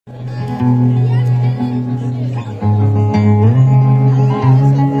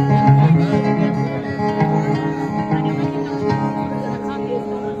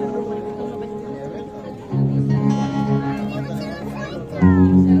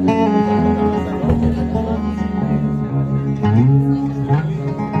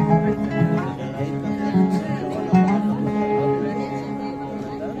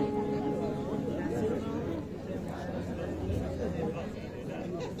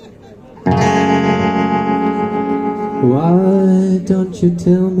Why don't you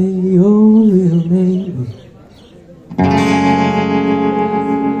tell me your real name?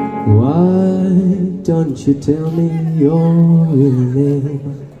 Why don't you tell me your real name?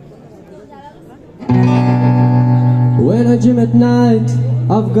 When I dream at night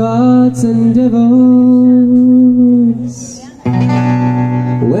of gods and devils,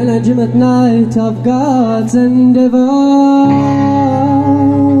 when I dream at night of gods and devils,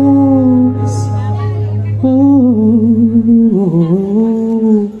 oh,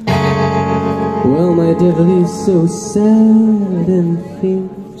 well, my devil is so sad and thin.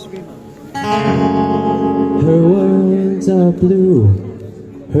 Her words are blue,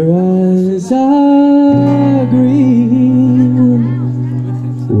 her eyes are green.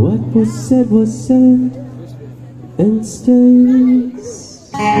 What was said and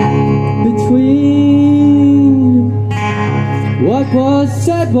stays between. What was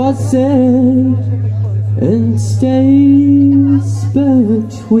said and stays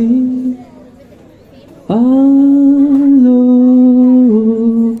between. Alone.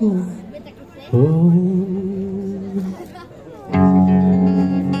 Oh.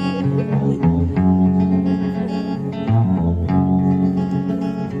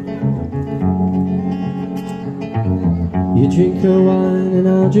 You drink your wine and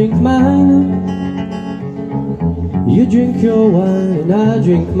I'll drink mine. You drink your wine and I'll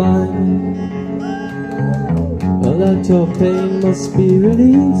drink mine. A lot of pain must be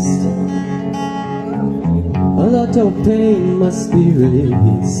released. A lot of pain must be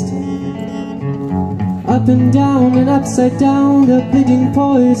released. Up and down and upside down, the bleeding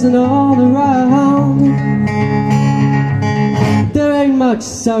poison all around. There ain't much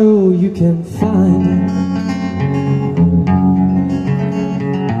sorrow you can find.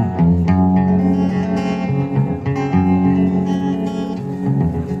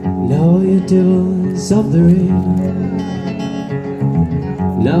 Now you're devils of the rain.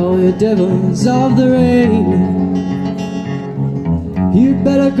 Now you're devils of the rain. You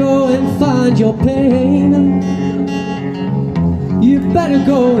better go and find your pain. You better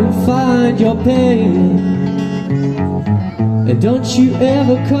go and find your pain. And don't you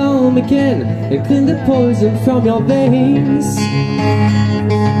ever come again and clean the poison from your veins.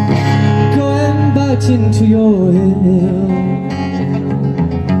 Go and bite into your hell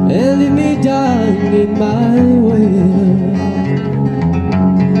and leave me dying in my will.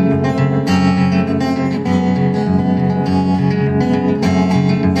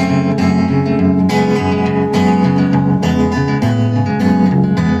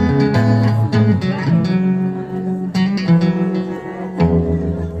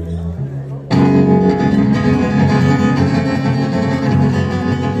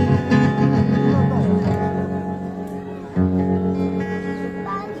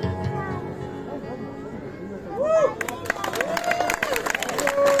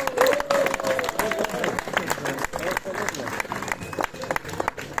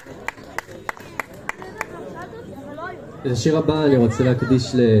 את השיר הבא אני רוצה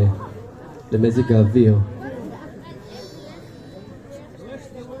להקדיש למזג האוויר.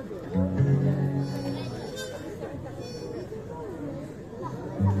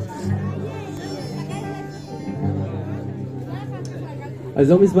 אז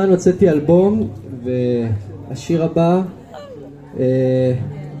לא מזמן הוצאתי אלבום, והשיר הבא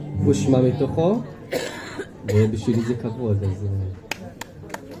הושמע מתוכו, ובשבילי זה כבוד. אז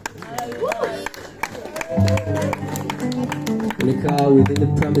נקרא Within the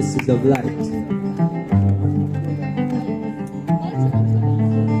Promises of Light.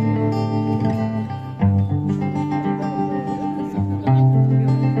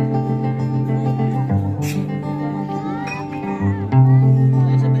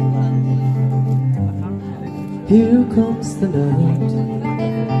 Here comes the night,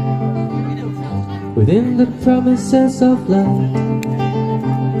 within the promises of light,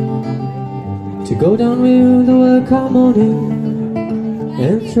 to go down with the welcome morning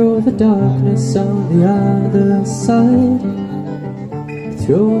and throw the darkness on the other side.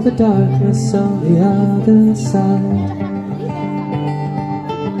 Throw the darkness on the other side.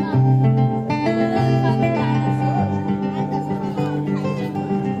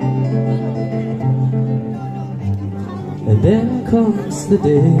 And then comes the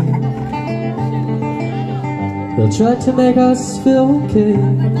day they'll try to make us feel okay,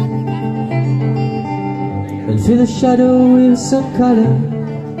 and fill the shadow with some color,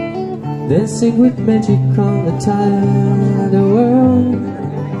 then sing with magic on the tired world.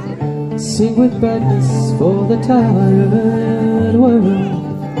 Sing with brightness for the tired world.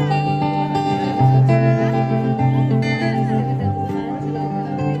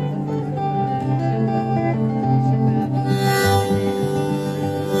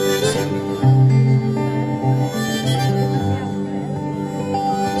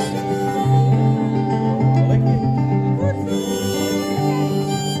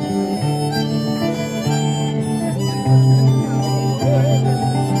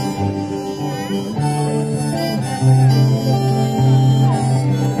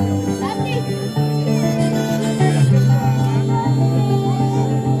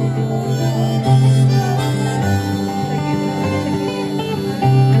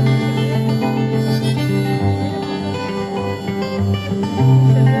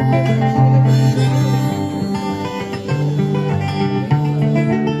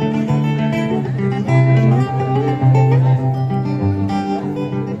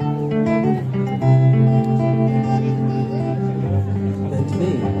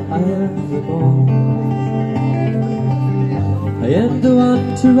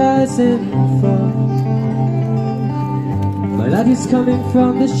 To rise and fall, my light is coming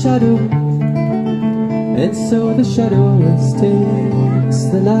from the shadow, and so the shadow always takes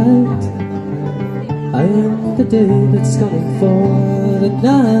the light. I am the day that's coming for the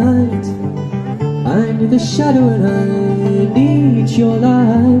night. I need the shadow and I need your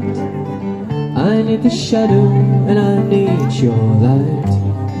light. I need the shadow and I need your light.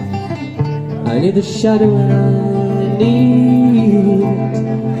 I need the shadow and I need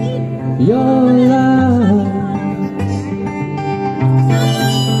your light.